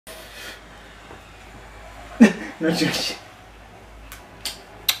Not joking.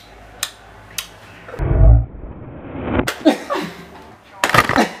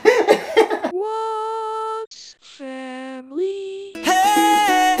 What's family?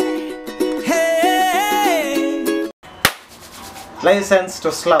 Hey, hey. License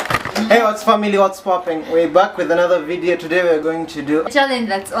to slap. Hey, what's family? What's popping? We're back with another video. Today we're going to do a challenge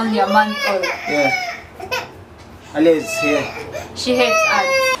that's only a month old. Yeah. Alia is here. She hates us.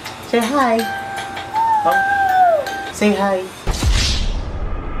 Say hi. Come. Say hi.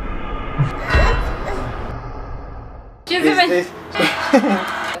 She's even.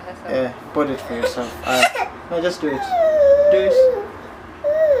 Yeah, put it for yourself. No, just do it. Do it.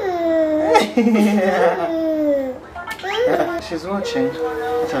 Yeah, she's watching.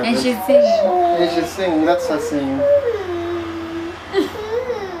 And she's singing. Yeah, she's singing. That's her singing.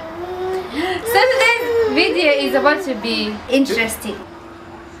 So today's video is about to be interesting.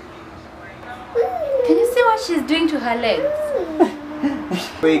 Can you see what she's doing to her legs?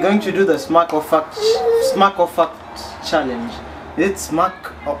 We're going to do the smack or fact challenge. Is it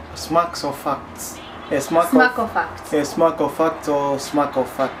smacks or facts? Yeah, Smack or fact. Yeah, smack or fact or smack or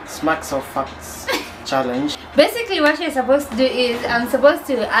fact. Smacks or facts challenge. Basically what she's supposed to do is I'm supposed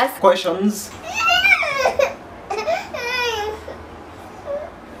to ask Questions.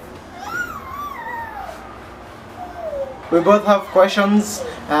 We both have questions.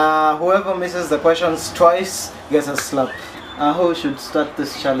 Whoever misses the questions twice gets a slap. Who should start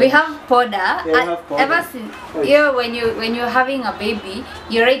this challenge? we have powder. Yeah, we have powder. Ever since when you're having a baby,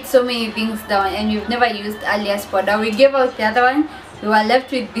 you write so many things down and you've never used Alia's powder. We gave out the other one. We were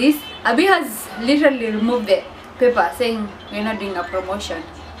left with this. Abi has literally removed the paper saying we're not doing a promotion.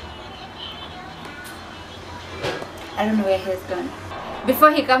 I don't know where he's gone.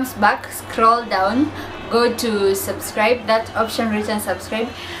 Before he comes back, scroll down, go to subscribe, that option written subscribe.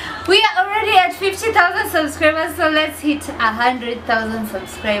 We are already at 50,000 subscribers, so let's hit 100,000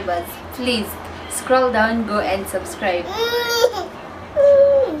 subscribers. Please scroll down, go and subscribe.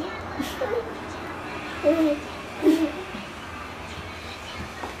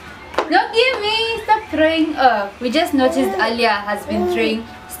 Don't give me, stop throwing up. We just noticed Alia has been throwing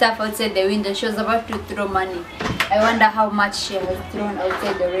stuff outside the window. She was about to throw money. I wonder how much she has thrown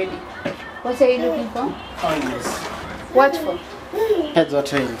outside already. What are you looking for? Coins. What for? Heads or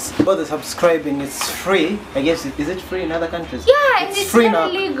tails. But the subscribing is free. I guess is it free in other countries? Yeah, it's free very now.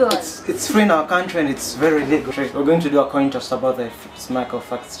 legal. It's free in our country and it's very legal. We're going to do a coin toss about the smack or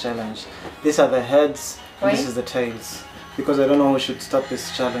facts challenge. These are the heads and this is the tails. Because I don't know who should start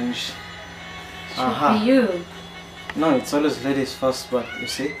this challenge. Should be you. No, it's always ladies first, but you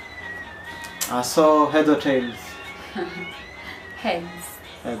see. So heads or tails? Heads.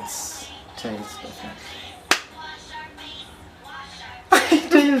 Heads, tails, tails.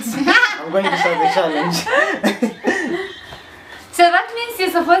 I'm going to start the challenge. So that means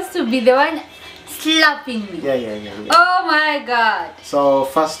you're supposed to be the one slapping me. Yeah. Oh my god. So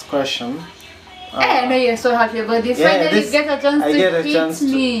first question. Hey, I know you're so happy about this. Yeah, Finally you get a chance to hit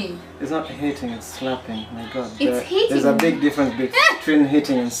me. It's not hitting, it's slapping. My god. It's hitting. There's a big difference between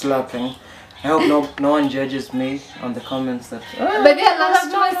hitting and slapping. I hope no one judges me on the comments that. But there are a lot of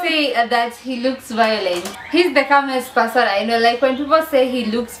people say that he looks violent. He's the calmest person I know. Like when people say he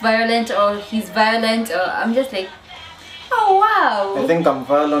looks violent or he's violent, or I'm just like, oh wow. I think I'm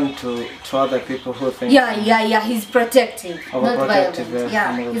violent to other people who think. Yeah. He's protective, not violent.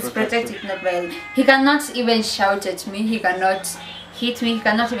 Yeah, he's protective, not violent. He cannot even shout at me. He cannot hit me. He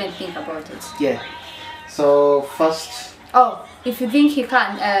cannot even think about it. Yeah. So first. Oh, if you think he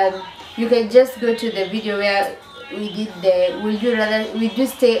can, you can just go to the video where we did the would you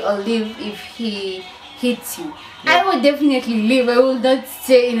stay or leave if he hits you. Yeah. I would definitely leave. I will not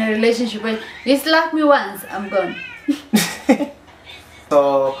stay in a relationship. But you slap me once, I'm gone.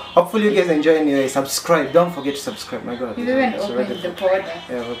 So hopefully you guys enjoy anyway. Subscribe. Don't forget to subscribe. My god. You even opened the powder.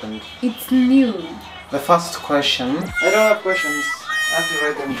 Yeah, I've opened. It's new. The first question. I don't have questions. I have to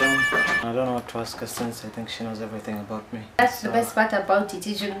write them down. I don't know what to ask her since I think she knows everything about me. That's the best part about it.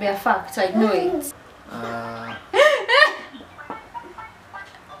 It should be a fact. I know it.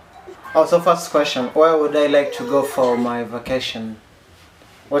 So first question. Where would I like to go for my vacation?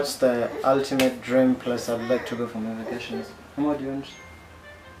 What's the ultimate dream place I'd like to go for my vacations? What do you want?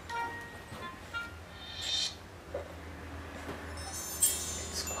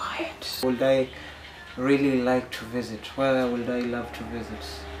 It's quiet. Would I really like to visit? Where would I love to visit?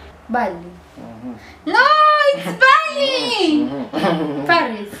 Bali. No, it's Bali!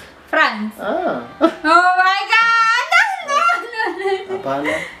 Paris, France. Ah. Oh my god! No.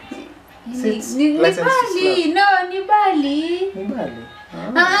 Habana. Ni Bali. No, ni Bali. Ni Bali.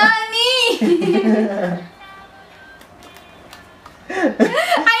 Ni.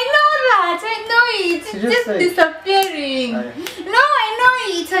 just say. disappearing. Aye. No, I know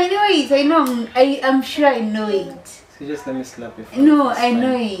it. I'm sure I know it. So just let me slap you. No, I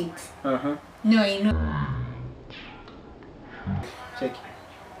know it. Uh-huh. No, I know. Check.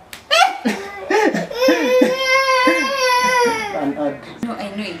 And add. No,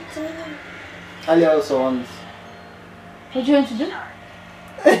 I know it. Ali also wants. What do you want to do?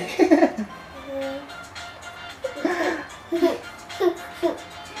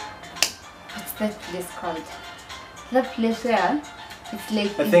 What's that place called? That place where it's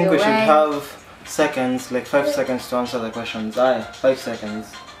like. I think we should have seconds, like 5 seconds to answer the questions. Aye, 5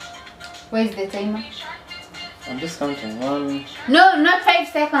 seconds. Where's the timer? I'm just counting. 1. No, not 5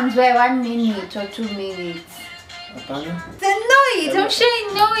 seconds. Where 1 minute or 2 minutes. Apparently. I know it. I'm sure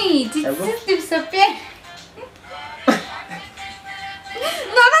I know it. It's Ever? just disappeared.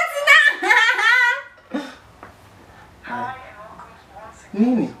 No, that's not.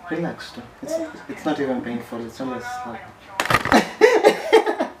 Nini, relax. It's not even painful. It's only a slap.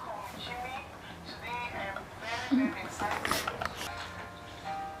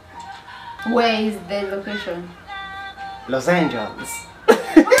 Where is the location? Los Angeles. No.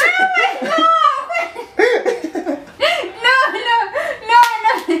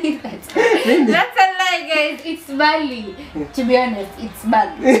 That's a lie, guys. It's Bali. To be honest, it's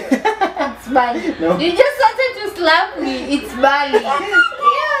Bali. It's Bali. No. You just wanted to slap me. It's Bali. Yeah.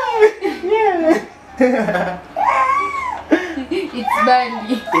 It's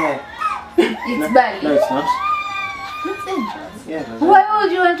Bali. Yeah. It's Bali. No, it's not. Los Angeles. Yeah, Los Why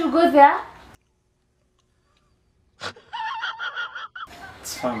would you want to go there?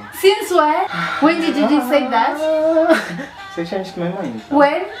 It's fun. Since when? When did you decide that? So I changed my mind.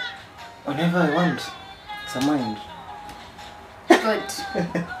 When? Whenever I want. It's a mind. Good.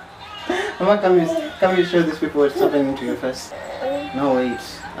 Mama, can you show these people what's happening into your face? No, wait.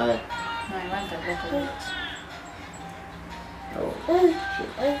 No, I want a little bit. Oh,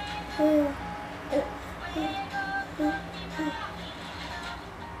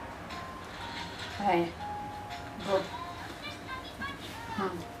 Hi. Go.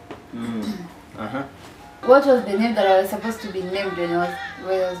 Uh-huh. What was the name that I was supposed to be named when I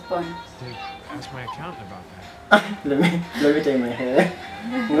was born? Dude, ask my accountant about that. let me take my hair.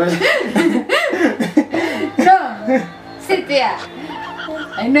 No! Sit there!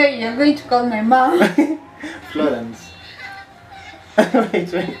 I know you're going to call my mom. Florence.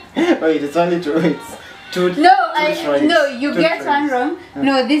 wait, it's only two. It's two. No, tries. no, you Two get tries. one wrong.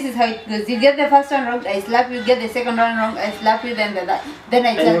 No, this is how it goes. You get the first one wrong, I slap you. Get the second one wrong, I slap you. Then then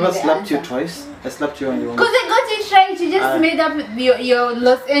I I tell you never the slapped you answer. twice. I slapped you on your Cause I got it right. You just Ah. made up your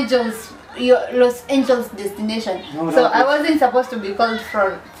Los Angeles destination. No, So no, I wasn't supposed to be called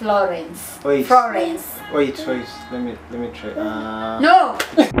Florence. Wait. Florence. Wait. Let me try. No.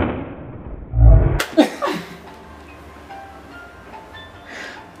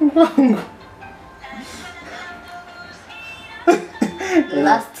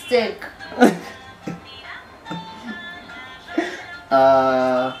 Last take.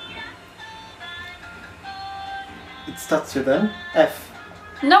 It starts with an F.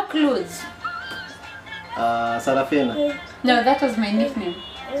 No clues. Sarafina. No, that was my nickname.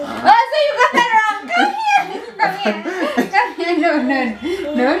 Oh, so you got that wrong. Come here. Come here. Come here.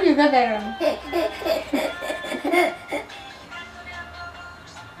 No, you got that wrong.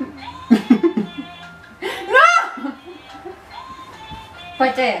 No.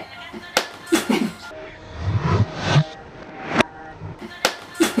 Pote.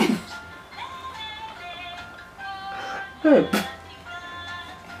 Hey.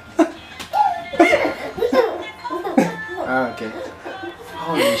 Okay.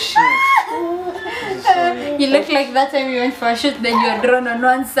 Holy shit. This is so weird. You look like that time you went for a shoot, then you were drawn on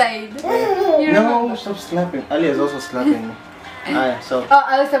one side. You No, remember? stop slapping. Ali is also slapping me. So. Oh,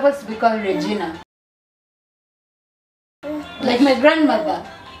 I was supposed to be called Regina. Like my grandmother,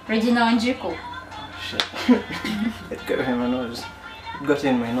 Regina Wanjiku. Shit. It got in my nose. It got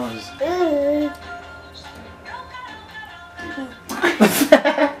in my nose.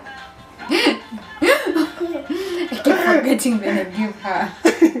 I keep forgetting that I give her.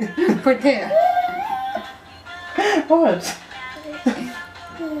 Put there. What?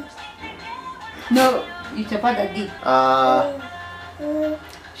 No, you chapa the D.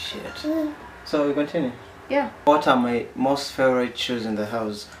 Shit. So we continue. Yeah. What are my most favorite shoes in the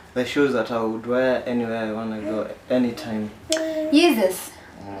house? The shoes that I would wear anywhere I wanna go, anytime. Yeezys.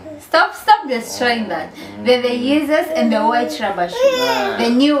 Stop destroying that. They're the Yeezys and the white rubber shoes. The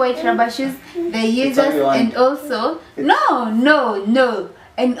new white rubber shoes, the Yeezys, and also no.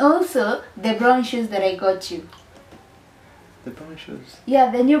 And also the brown shoes that I got you. The brown shoes. Yeah,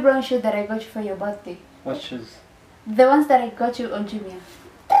 the new brown shoes that I got you for your birthday. What shoes? The ones that I got you on Jumia.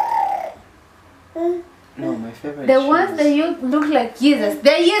 No, my favorite The shoes. ones that you look like Jesus.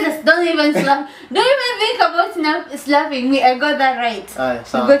 They're Jesus. Don't even slap. Don't even think about slapping me. I got that right. Aye,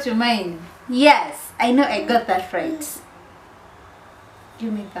 You got to mine. Yes, I know I got that right.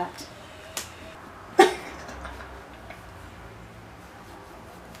 Give me that.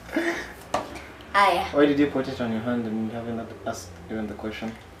 Aye. Why did you put it on your hand and you haven't asked even the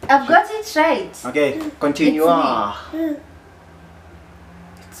question? I've got it right. Okay, continue. It's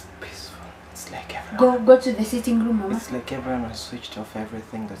It's peaceful. It's like everyone. Go to the sitting room, Mama. It's like everyone has switched off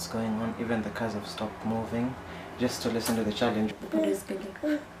everything that's going on. Even the cars have stopped moving just to listen to the challenge.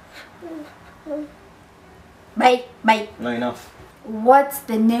 Bye. Bye. No, enough. What's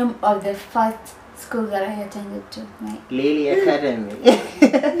the name of the first school that I attended to? Lily Academy.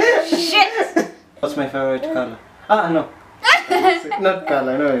 Shit! What's my favorite color? Ah, no. Not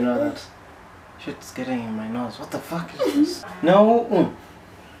color, no, you know that. Shit's getting in my nose. What the fuck is this? No.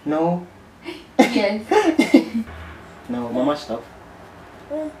 No. Yes. No, Mama, stop.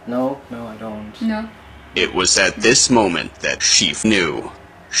 No, I don't. No. It was at this moment that she knew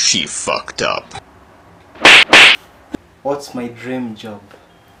she fucked up. What's my dream job?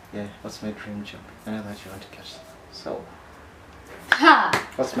 Yeah, what's my dream job? I know that you want to catch. So, Ha!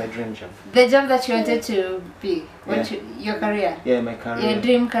 what's my dream job? The job that you wanted to be. Yeah. Your career. Yeah, my career. Your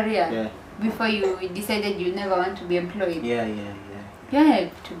dream career. Yeah. Before you decided you never want to be employed. Yeah. You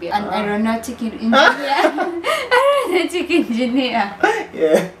wanted to be an aeronautic engineer. Aeronautic engineer.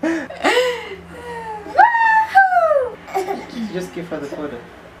 Yeah. Woohoo! Just give her the photo.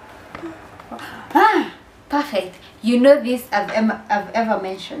 Ah, perfect. You know this, I've ever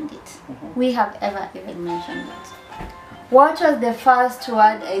mentioned it. We have ever even mentioned it. What was the first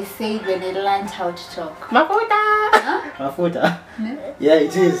word I said when I learned how to talk? Mafuta! Huh? Mafuta? No? Yeah,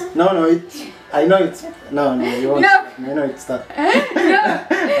 it is. No, I know it's... No, you won't. No. I know it's that. No,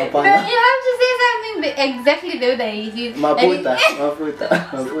 you have to say something exactly the way that it is. Mafuta.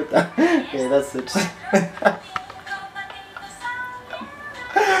 Yeah, that's it.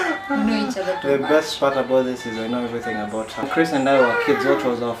 You know each other too The much. best part about this is I know everything about her. When Chris and I were kids, what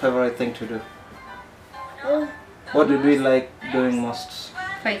was our favorite thing to do? What did we like doing most?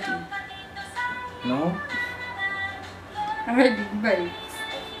 Fighting. No? Riding bikes.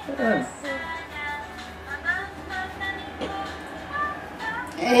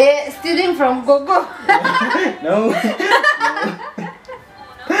 Yeah. Stealing from Gogo. No.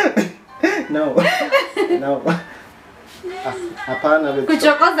 No. Hapana with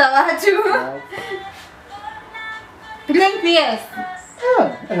Kuchokoza watu. No. Playing PS.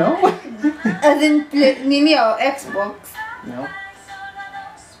 Yeah, no. As in Nini or Xbox. No.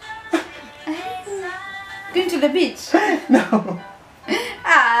 Going to the beach. No.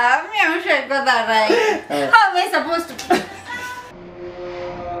 Ah, me, I'm sure I got that right. How am I supposed to?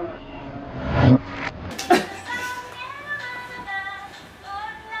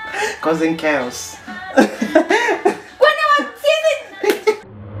 Causing chaos. When I was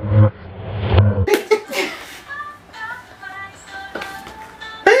season.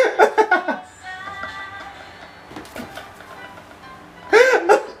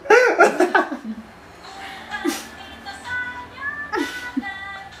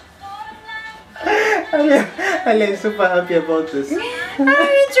 Ali is super happy about this.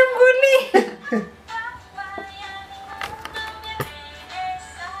 Ay, chunguli.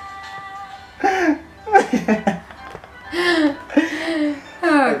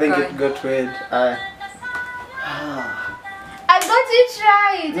 I think it got weird. I got it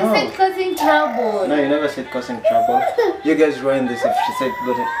right. No. You said causing trouble. No, you never said causing trouble. You guys ruined this if she said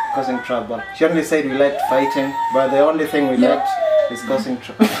causing trouble. She only said we liked fighting, but the only thing we liked is causing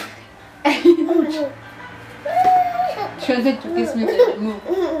trouble. She wanted to kiss me to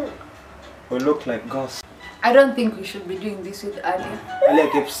move. We look like ghosts. I don't think we should be doing this with Ali. Alia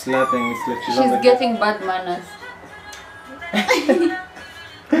keeps slapping. It's like she's on the She's getting bad manners.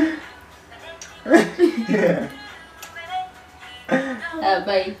 Yeah.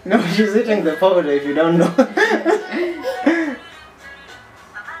 Bye. No, she's eating the powder if you don't know.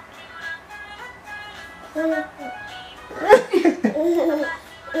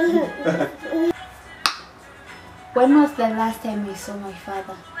 When was the last time you saw my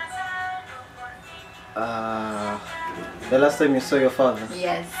father? The last time you saw your father?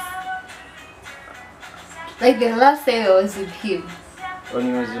 Yes. Like the last time I was with him. When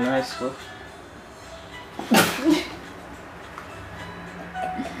he was in high school?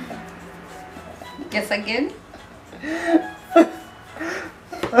 Guess again?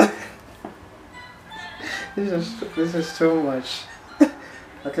 This is too much.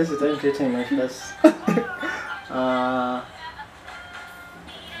 At least it's irritating my face.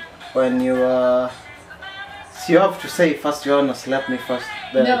 When you so you have to say first you wanna slap me first,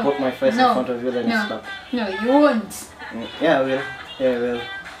 then I put my face in front of you, then you slap. No, you won't. Yeah, I will. Yeah, I will.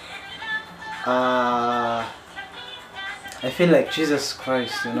 I feel like Jesus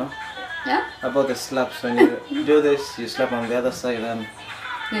Christ, you know? Yeah? About the slaps. When you do this, you slap on the other side and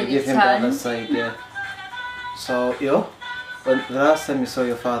you give him the other side, yeah. So, when the last time you saw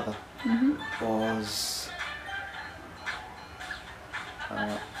your father was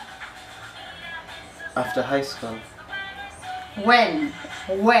after high school. When?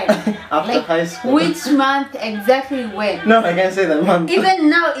 After high school. Which month exactly when? No, I can't say the month. Even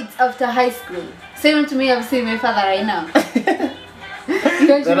now it's after high school. Same to me, I've seen my father right now.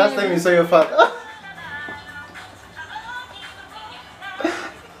 The last time you saw your father.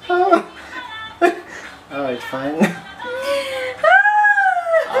 Oh, it's fine.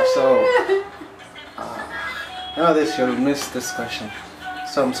 Now this you'll miss this question.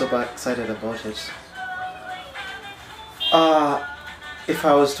 So I'm super excited about it. If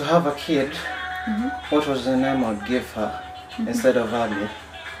I was to have a kid, what was the name I'd give her instead of Ali?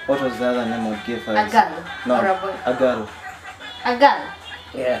 What was the other name I'd give her? A girl. No, or a boy? a girl. A girl.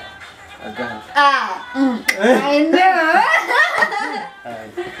 Yeah, a girl. I know.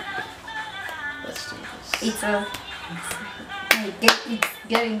 Let's do this. It's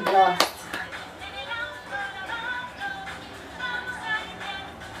getting lost.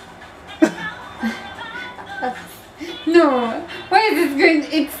 No, where is it going?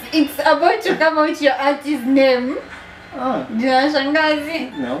 It's about to come out your auntie's name. Oh. Jina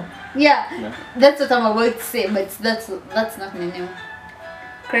Shangazi. No. Yeah, No. that's what I'm about to say, but that's not my name.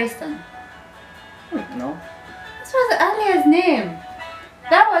 Kristen. No. This was Alia's name.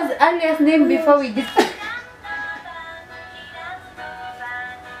 That was Alia's name before we did.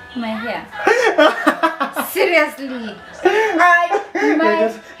 My hair. Seriously. Look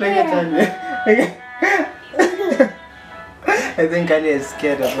at Ali. I think Ali is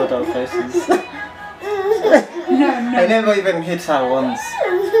scared of what our faces. No. I never even hit her once.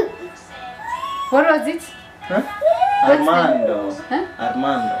 What was it? Huh? What's Armando. Huh?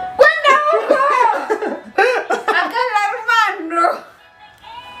 Armando. Kwenda huko! Akala Armando!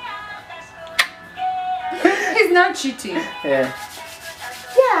 He's not cheating. Yeah.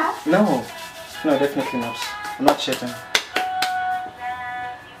 Yeah. No, definitely not. I'm not cheating.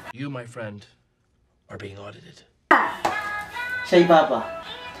 You, my friend, are being audited. Shay Baba.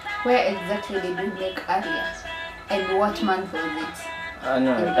 Where exactly did we make Aria? And what month was it?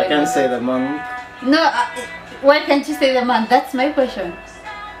 No, I can't say the month. No, why can't you say the month? That's my question.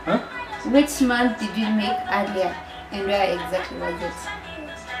 Huh? Which month did you make Aria? And where exactly was it?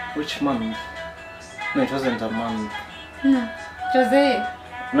 Which month? No, it wasn't a month. No. Jose.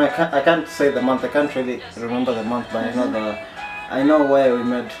 No, I can't say the month. I can't really remember the month, but I know where we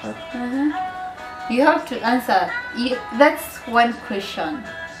met her. You have to answer. That's one question.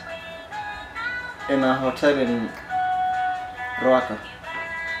 In a hotel in Ruaka.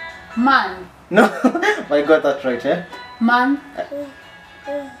 Month. No, I got that right, eh? Month.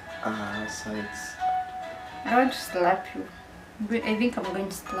 So it's... I want to slap you. I think I'm going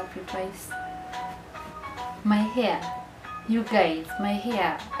to slap you twice. My hair. You guys, my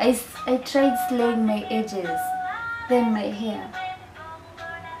hair. I tried slaying my edges. Then my hair.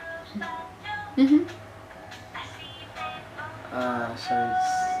 So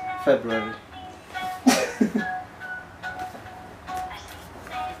it's February.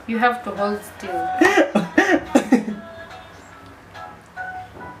 You have to hold still.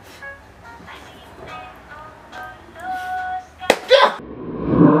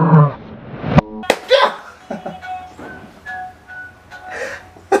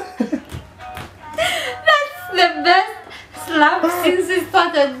 That's the best slap since we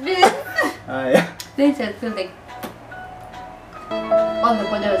started this. Yeah. Then I feel like all the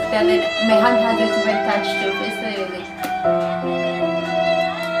body was there. Then my hand hasn't even touched your face. So you're like,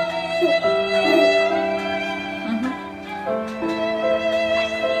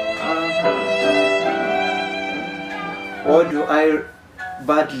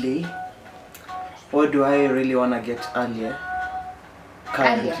 What do I really want to get earlier?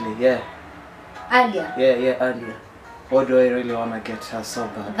 Currently, yeah. Alia. Yeah, earlier. What do I really want to get her so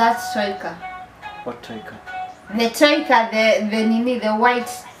bad? That's Troika. What Troika? The Troika, the white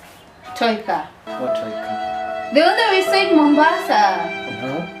Troika. What Troika? The one that we saw in Mombasa.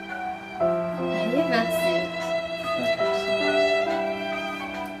 No? Yeah, that's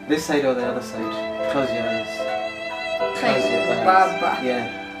it. This side or the other side? Close your eyes. Close your eyes. Baba.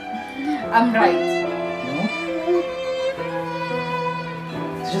 Yeah. I'm right. No?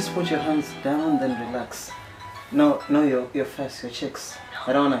 Just put your hands down, then relax. No, your face, your cheeks.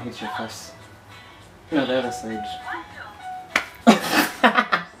 I don't wanna hit your face. No, the other side.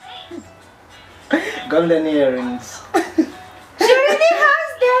 Golden earrings. She already has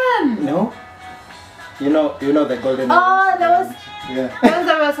them. No? You know the golden earrings. Oh, that was Yeah. the ones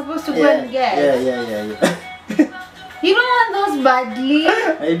that we were supposed to go and get. Yeah. You don't want those badly.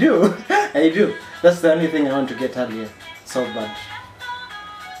 I do. That's the only thing I want to get earlier. So bad.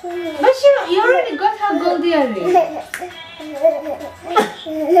 But you already got her gold earring.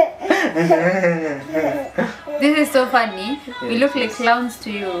 This is so funny. We look like clowns to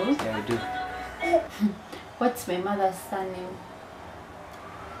you. Yeah, I do. What's my mother's surname?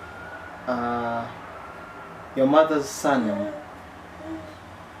 Your mother's surname.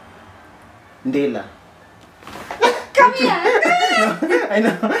 Ndela. Come here. I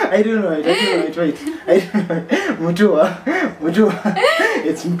know. I don't know. Wait. I don't know. Mutua.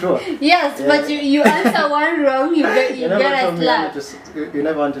 It's Mutua. Yes, Yeah. but you answer one wrong, you get a slap. You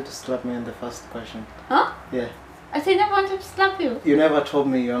never wanted to slap me in the first question. Huh? Yeah. I said never wanted to slap you. You never told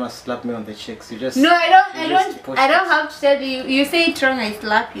me you wanna slap me on the cheeks. You just No, I don't pushed have to tell you. You say it wrong, I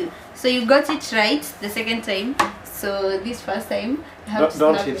slap you. So you got it right the second time. So this first time I have to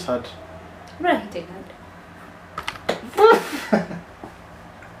Don't slap hit you. hard. I'm not hitting hard.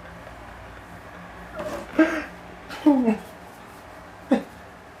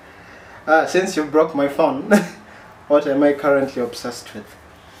 Since you broke my phone, what am I currently obsessed with?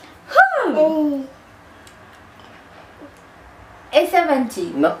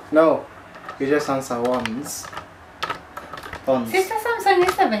 A70. No. You just answer once. Sister Samsung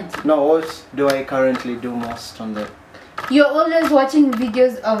A70. No, what do I currently do most on the... You're always watching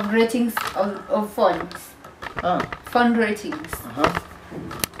videos of ratings of phones. Phone ratings.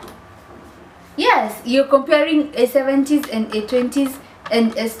 Yes, you're comparing A70s and A20s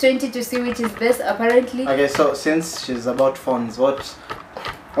and S20 to see which is best apparently. Okay, so since she's about phones, what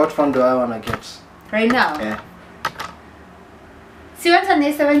phone do I wanna get? Right now. Yeah. So you want an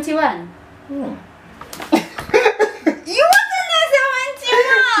A71? You want an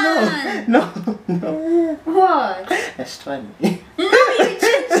A71? No. What? S20. No, you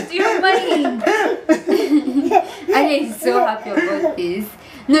changed your mind. I'm so happy about this.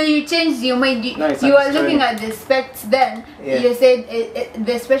 No, you changed your mind. You were looking at the specs then. Yeah. You said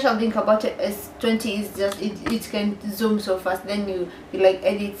the special thing about S20 is just it can zoom so fast. Then you like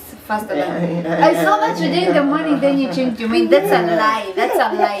edits faster than. I saw that today in the morning. Then you changed your mind. That's a lie. That's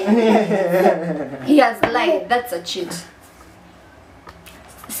a lie. He has lied. That's a cheat.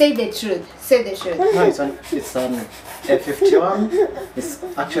 Say the truth. Say the truth. No, it's an A51. It's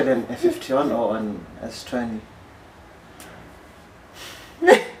actually an A51 or an S20.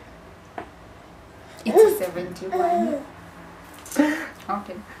 It's a 71.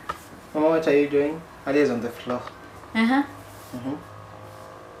 Okay. Mama, what are you doing? Ali's on the floor.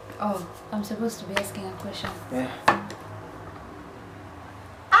 Oh, I'm supposed to be asking a question. Yeah.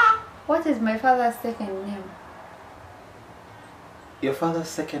 What is my father's second name? Your father's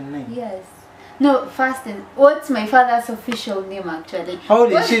second name? Yes. No, first and what's my father's official name actually?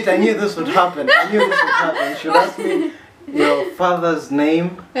 Holy shit, I knew this would happen. Should ask me your father's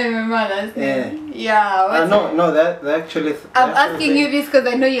name. And my mother's name. Yeah. No, they actually... I'm asking you this because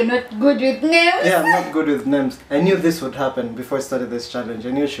I know you're not good with names. Yeah, I'm not good with names. I knew this would happen before I started this challenge. I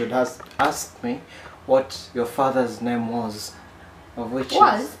knew you should ask me what your father's name was. Of which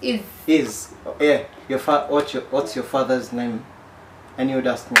is. Yeah. What's your father's name? And you would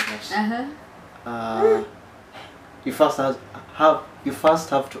ask me that. You first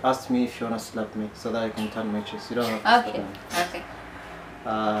have to ask me if you wanna slap me so that I can turn my cheeks. You don't have to slap me.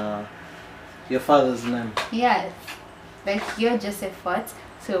 Okay. Your father's name. Yes. Like you're Joseph what?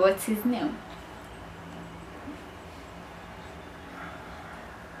 So what's his name?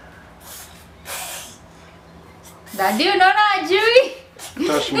 Daddy, you know not Jewy?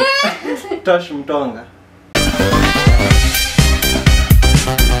 Tosh Mtonga.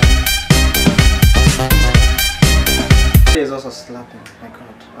 He is also slapping. My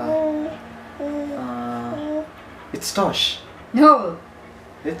God. It's Tosh. No.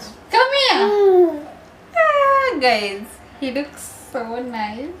 It's. Come here. Guys, he looks so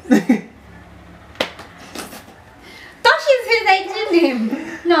nice. Tosh is his IG name.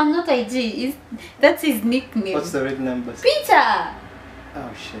 No, not IG. That's his nickname. What's the real name? Peter.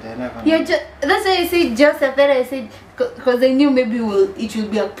 Oh shit! I never. That's why I said Joseph. Then I said because I knew maybe it will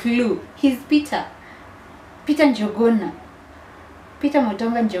be a clue. He's Peter. Peter Njogona. Peter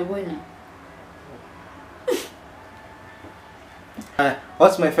Mutonga Njogona.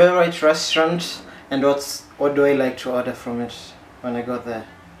 What's my favorite restaurant and what do I like to order from it when I go there?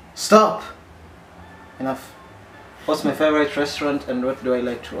 Stop! Enough. What's my favorite restaurant and what do I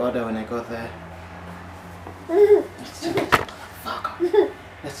like to order when I go there? Let's do it. Fuck off.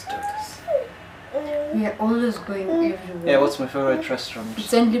 Let's do this. We are always going everywhere. Yeah, what's my favorite restaurant?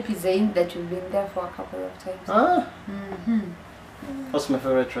 It's only Pizza Inn that you've been there for a couple of times. Ah? What's my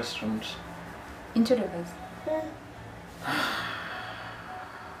favorite restaurant? Into the house.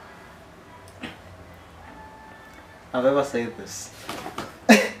 I've ever said this.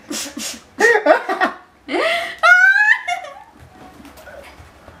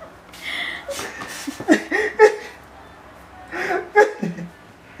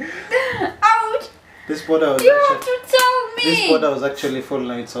 Ouch! This border was You have actually, to tell me! this border was actually full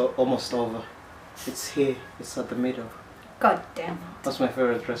now, it's almost over. It's here, it's at the middle. God damn it. What's my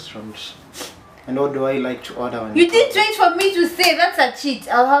favorite restaurant? And what do I like to order when You I go didn't there? wait for me to say that's a cheat.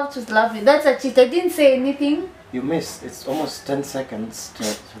 I'll have to slap you. That's a cheat. I didn't say anything. You missed. It's almost 10 seconds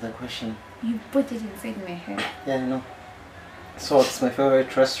to the question. You put it inside my head. Yeah, I know. So what's my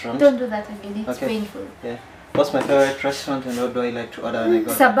favorite restaurant? Don't do that again. It's Okay. painful. Yeah. What's my favorite restaurant and what do I like to order when I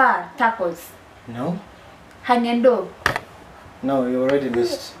go there? Sabah tacos. No? Hanyando. No, you already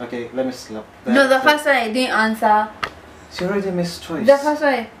missed. Okay, let me slap. No, the first one I didn't answer. You already missed twice. The first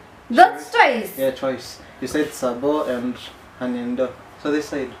one. That's twice. Yeah, twice. You said Sabo and Hanyendo. So they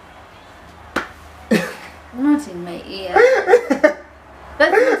said. Not in my ear.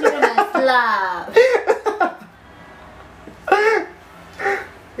 That's not even a slap.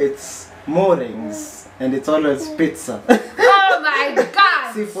 It's mornings and it's always pizza. Oh my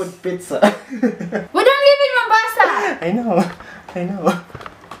god. Seafood pizza. We don't live in Mombasa. I know.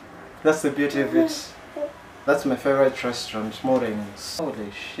 That's the beauty of it. That's my favorite restaurant, mornings.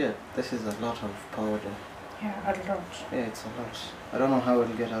 Holy shit, this is a lot of powder. Yeah, a lot. Yeah, it's a lot. I don't know how we'll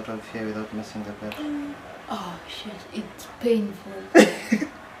get out of here without messing the bed. Oh shit, it's painful.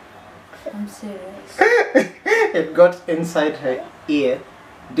 I'm serious. It got inside her ear,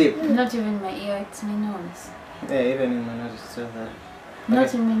 deep. Not even my ear, it's my nose. Yeah, even in my nose it's still there. Not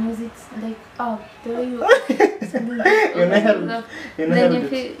Okay. in my nose, it's like up. The way you You nailed then nailed you it.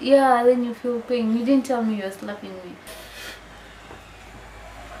 feel, yeah, then you feel pain. You didn't tell me you were slapping me.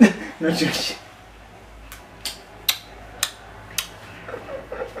 Not joking.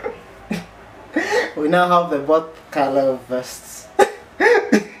 We now have the both color vests.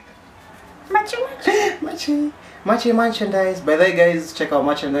 Machi merchandise. By the way, guys, check out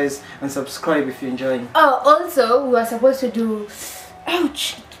merchandise and subscribe if you're enjoying. Oh, also, we were supposed to do.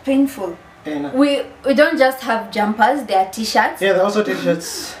 Ouch! It's painful. Yeah, We don't just have jumpers; they are t-shirts. yeah, they're also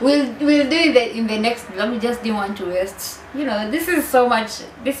t-shirts. We'll do it in the next vlog. We just didn't want to waste. You know, this is so much.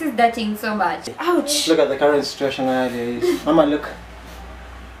 This is dirtying so much. Ouch! Look at the current situation earlier. Mama, look.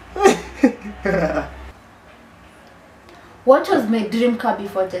 What was my dream car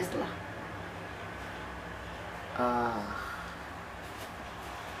before Tesla?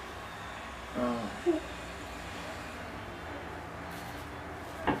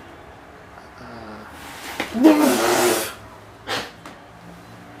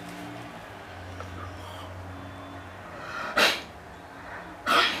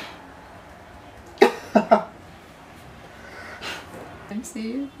 I'm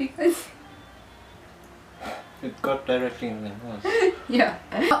serious because It got directly in the nose. yeah.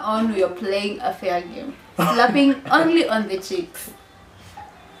 On we are playing a fair game, slapping only on the cheeks.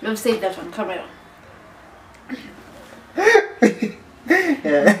 Let's say that on camera.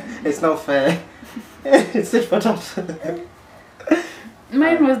 Yeah, it's not fair. It's it for tat.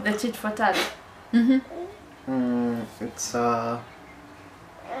 Mine was the tit for tat. It's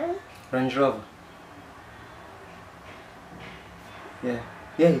Range Rover. Yeah,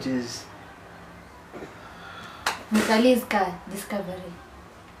 it is. Mitali's car, Discovery.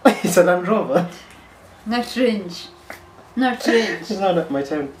 It's a Land Rover. Not Range. Not Range. It's not my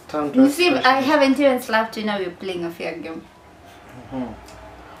town. You see, I haven't even slapped you, now we're playing a fair game.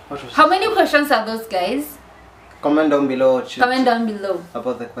 What was How many questions are those, guys? Comment down below. What you Comment down below.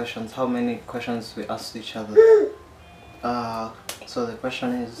 about the questions. How many questions we asked each other? So the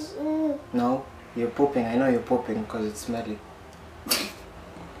question is, no, you're pooping. I know you're pooping because it's smelly.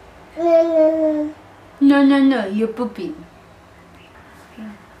 No, you're pooping.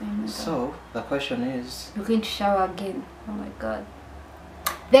 So the question is, You're going to shower again. Oh my god.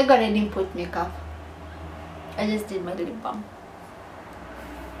 Thank God I didn't put makeup. I just did my lip balm.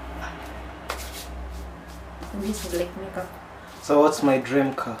 And this is like makeup. so what's my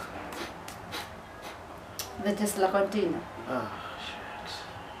dream car? The Tesla container. Oh shit.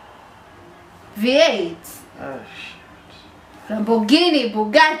 V8. Oh shit. Lamborghini,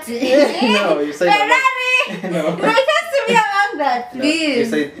 Bugatti. No, you said Ferrari. No. It has to be a among that, No,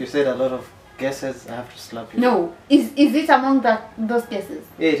 please. you said a lot of guesses. I have to slap you. No, is it among those guesses?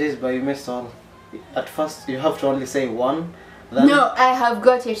 Yeah, it is, but you missed all. At first, you have to only say one. Then No, I have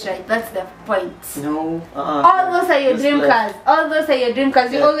got it right. That's the point. No. All those are your Just dream like- cars. All those are your dream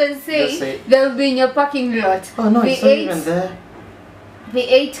cars. You Yeah, always just say say- they'll be in your parking lot. Oh no, it's not even there.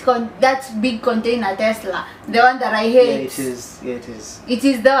 That big container Tesla, the one that I Yeah, hate. it is. Yeah, it is. It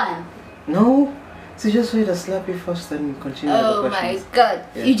is the one. No. So just wait to slap you first, then continue with Oh the my questions. god,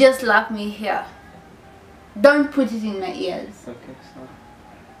 Yeah. you just laughed me here. Don't put it in my ears. Okay, so.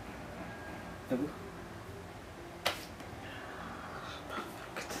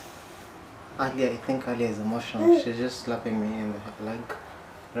 Alia, I think Alia is emotional. She's just slapping me in the leg.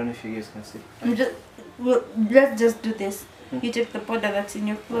 I don't know if you guys can see. Let's just do this. You take the powder that's in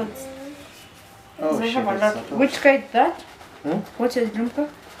your clothes. Oh, I shit, have a it's lot. not- Which car is that? Hmm? What's your dream car?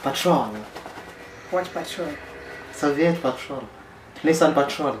 Patrol. What patrol? Soviet Patrol. Nissan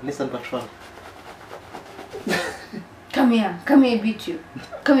Patrol. Nissan Patrol. Come here. Come here, beat you.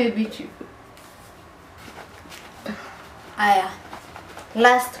 Come here, beat you. Aya.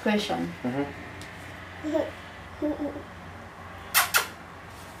 Last question.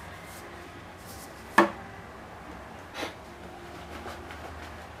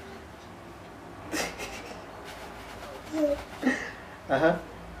 Uh-huh.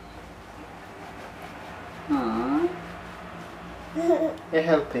 Aww. You're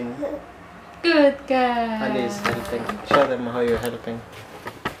helping. Good guy. Ali is helping. Show them how you're helping.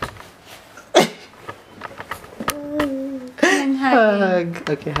 And hugging. Hug.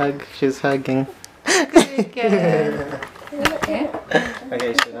 Okay, hug. She's hugging. Good girl. Okay.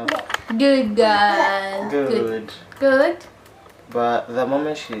 Okay, she know. Good girl. Good. Good. But the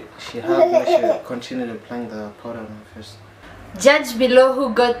moment she hugged me, she continued applying the powder on her face. Judge below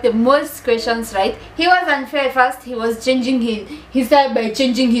who got the most questions right. He was unfair at first. He was changing he started by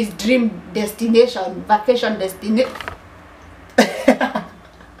changing his dream destination, vacation destination.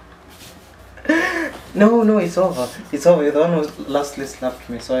 No, it's over. It's over. You're the one who lastly slapped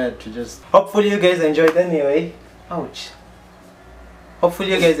me, so I had to just... Hopefully you guys enjoyed anyway. Ouch.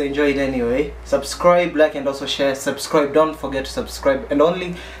 Hopefully you guys enjoyed anyway. Subscribe, like, and also share. Subscribe. Don't forget to subscribe. And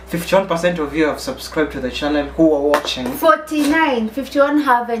only 51% of you have subscribed to the channel who are watching. 51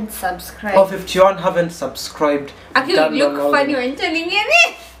 haven't subscribed. Oh, 51 haven't subscribed. Actually, Done you look all funny the- when telling me.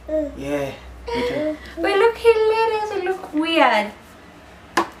 Yeah, you do. We look hilarious. We look weird.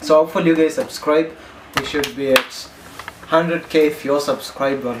 So hopefully you guys subscribe. We should be at 100k if you're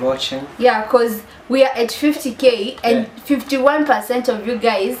subscribed while watching. Yeah, because we are at 50k and 51% of you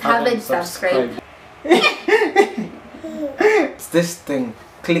guys haven't subscribed. It's this thing.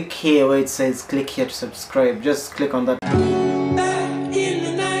 Click here where it says click here to subscribe. Just click on that.